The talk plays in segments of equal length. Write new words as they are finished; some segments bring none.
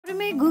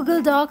make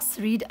Google Docs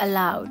read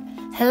aloud?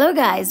 Hello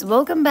guys,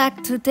 welcome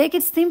back to Take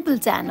It Simple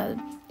channel.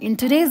 In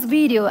today's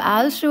video,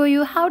 I'll show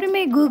you how to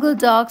make Google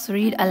Docs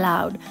read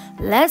aloud.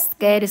 Let's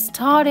get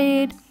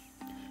started.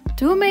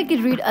 To make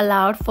it read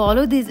aloud,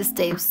 follow these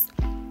steps.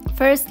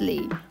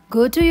 Firstly,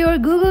 go to your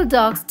Google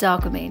Docs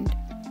document.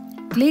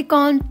 Click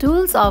on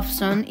Tools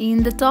option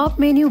in the top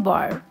menu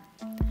bar.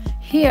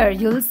 Here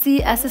you'll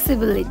see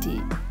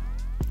Accessibility.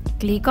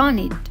 Click on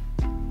it.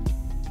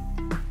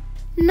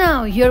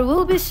 Now here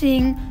we'll be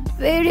seeing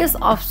various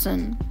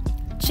options.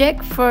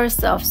 Check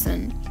first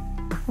option,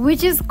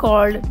 which is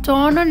called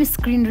Turn on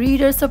Screen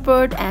Reader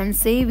Support, and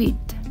save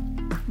it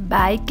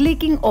by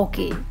clicking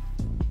OK.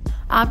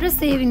 After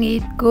saving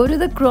it, go to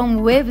the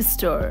Chrome Web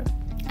Store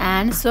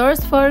and search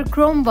for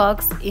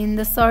Chromebooks in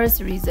the search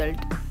result.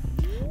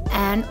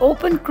 And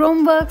open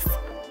Chromebooks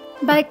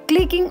by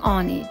clicking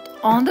on it.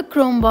 On the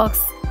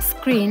Chromebooks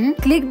screen,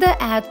 click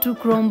the Add to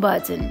Chrome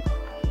button.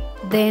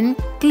 Then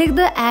click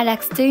the Add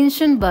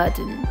Extension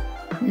button.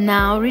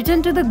 Now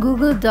return to the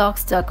Google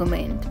Docs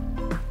document.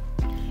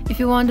 If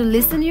you want to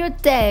listen your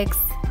text,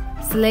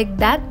 select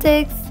that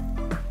text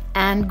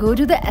and go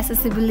to the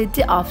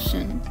Accessibility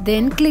option.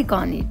 Then click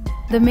on it.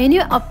 The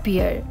menu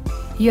appears.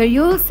 Here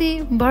you will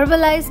see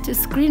Verbalized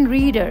Screen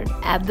Reader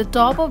at the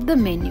top of the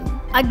menu.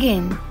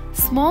 Again,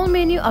 small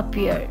menu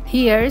appears.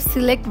 Here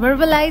select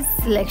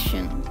Verbalized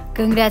Selection.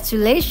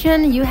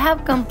 Congratulations, you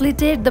have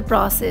completed the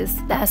process.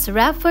 That's a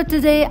wrap for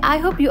today. I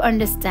hope you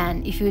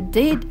understand. If you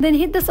did, then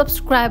hit the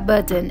subscribe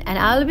button and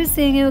I'll be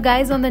seeing you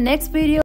guys on the next video.